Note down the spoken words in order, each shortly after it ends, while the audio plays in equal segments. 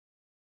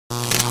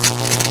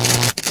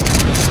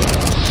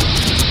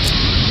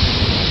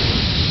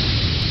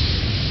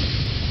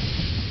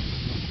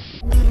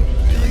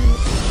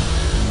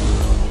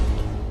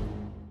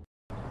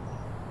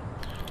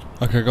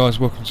Okay guys,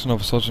 welcome to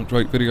another Sergeant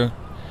Drake video.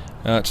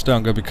 Today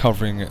I'm going to be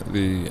covering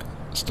the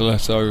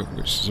Stiletto,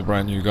 which is a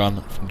brand new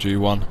gun from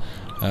G1.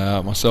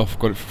 Myself, I've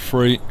got it for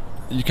free.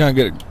 You can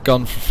get a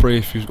gun for free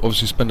if you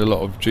obviously spend a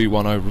lot of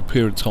G1 over a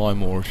period of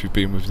time, or if you've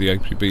been with the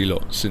APB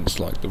lot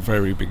since like the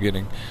very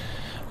beginning.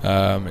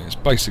 It's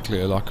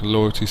basically like a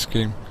loyalty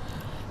scheme.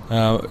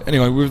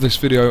 Anyway, with this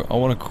video I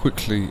want to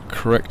quickly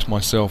correct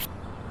myself.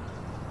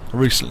 I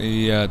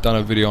recently done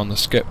a video on the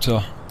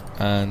Scepter,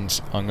 and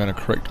I'm going to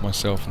correct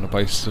myself on the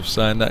basis of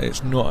saying that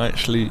it's not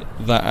actually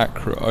that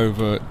accurate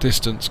over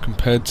distance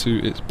compared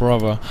to its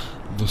brother,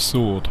 the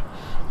Sword.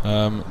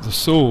 The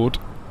Sword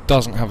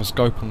doesn't have a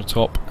scope on the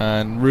top,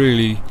 and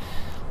really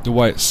the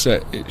way it's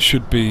set, it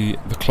should be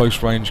the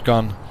close range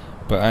gun,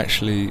 but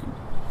actually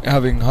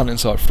having hunting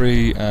sight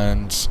 3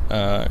 and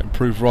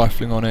improved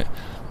rifling on it,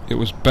 it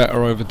was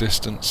better over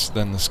distance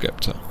than the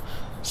Scepter.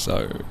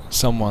 So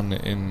someone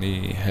in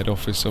the head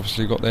office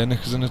obviously got their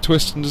knickers in a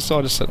twist and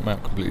decided to set them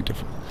out completely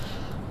different.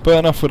 But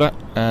enough with that,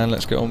 and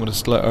let's get on with the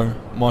Stiletto.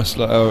 My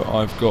Stiletto,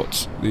 I've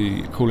got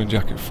the cooling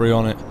jacket 3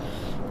 on it,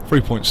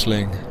 3-point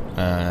sling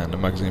and a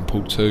magazine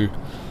pull 2.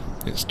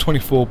 It's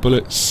 24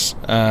 bullets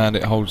and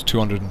it holds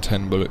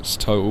 210 bullets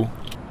total.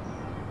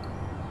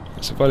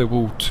 It's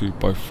available to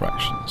both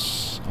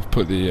fractions. I've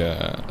put the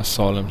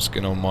Asylum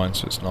skin on mine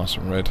so it's nice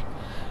and red.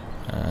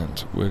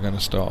 And we're going to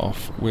start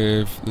off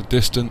with the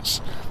distance.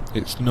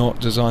 It's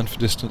not designed for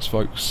distance,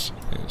 folks.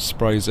 It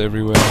sprays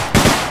everywhere.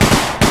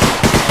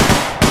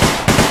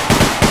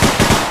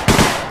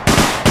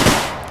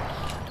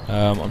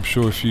 I'm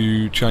sure if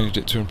you changed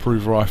it to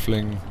improve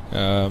rifling,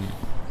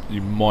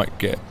 you might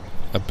get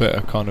a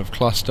better kind of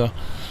cluster,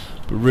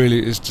 but really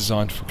it is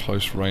designed for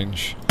close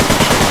range.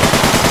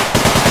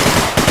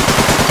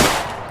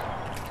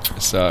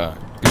 It's much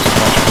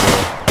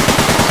more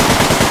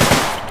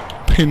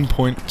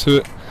pinpoint to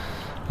it.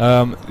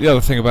 The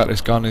other thing about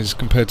this gun is,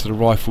 compared to the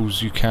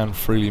rifles, you can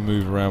freely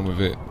move around with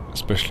it,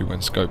 especially when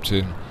scoped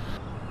in.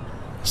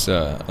 It's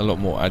a lot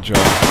more agile.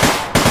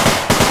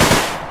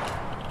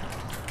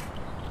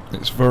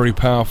 It's very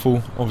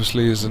powerful.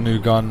 Obviously, as a new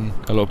gun,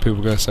 a lot of people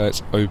are going to say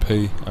it's OP,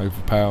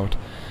 overpowered.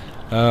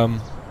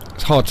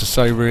 It's hard to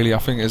say really. I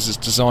think as it's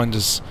designed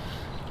as,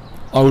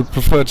 I would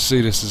prefer to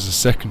see this as a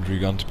secondary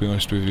gun, to be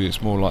honest with you.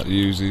 It's more like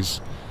the Uzis,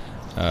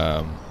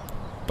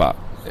 but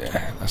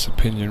yeah, that's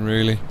opinion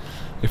really.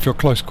 If you're a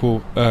close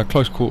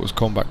quarters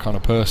combat kind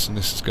of person,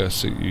 this is going to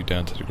suit you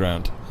down to the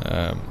ground.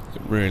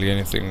 Really,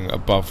 anything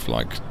above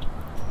like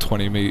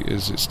 20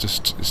 meters,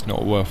 it's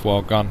not a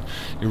worthwhile gun.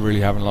 You're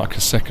really having like a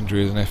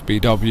secondary as an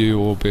FBW,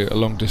 or be it a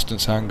long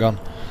distance handgun.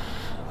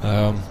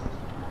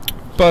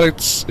 But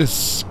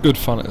it's good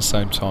fun at the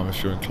same time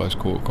if you're in close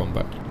quarter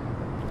combat,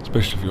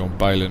 especially if you're on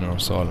Balin or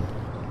Asylum.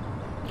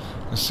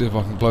 Let's see if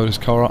I can blow this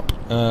car up.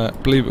 I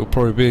believe it will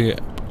probably be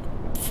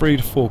 3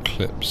 to 4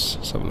 clips.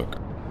 Let's have a look.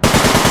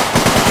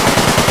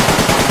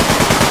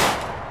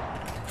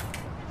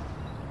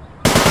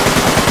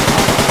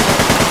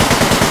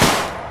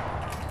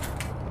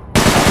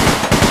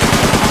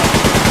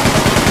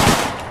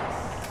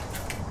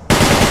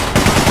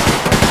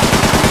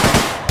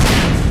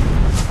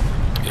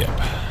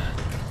 Yep.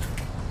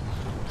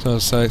 So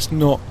as I say, it's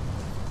not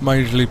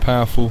majorly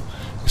powerful.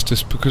 It's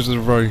just because of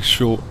the very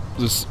short,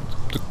 the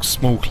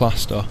small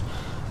cluster.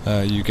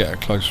 You get a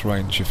close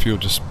range. If you're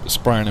just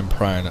spraying and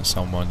praying at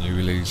someone, you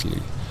will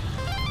easily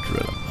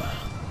drill them.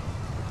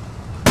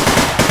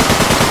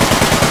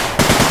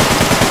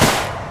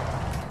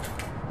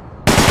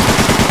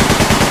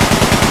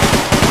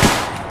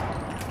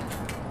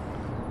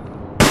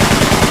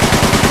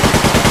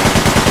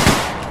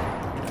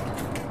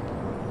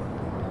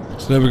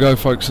 So there we go,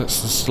 folks,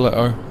 that's the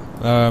Stiletto.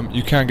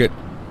 You can get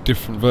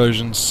different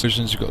versions.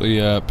 You've got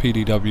the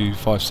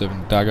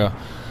PDW-57 Dagger,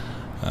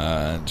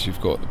 and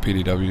you've got the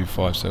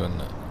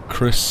PDW-57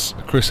 Chris.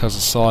 Chris has a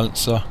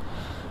silencer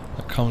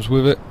that comes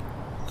with it.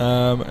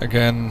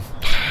 Again,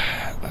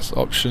 that's an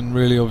option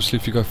really. Obviously,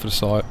 if you go for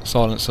the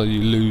silencer,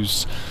 you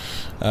lose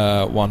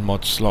one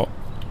mod slot.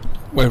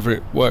 Whether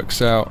it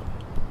works out,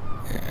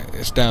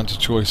 it's down to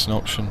choice and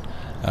option.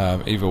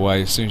 Either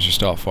way, as soon as you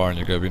start firing,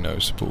 you're going to be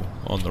noticeable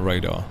on the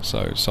radar.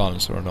 So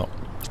silencer or not,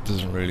 it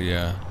doesn't really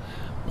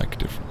make a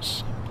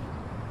difference.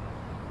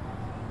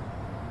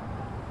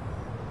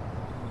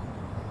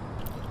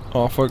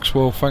 Alright folks,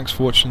 well, thanks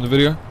for watching the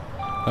video.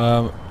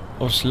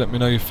 Obviously let me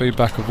know your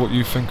feedback of what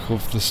you think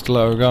of the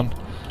Stiletto gun,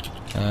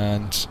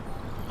 and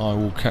I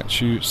will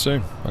catch you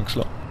soon. Thanks a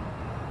lot.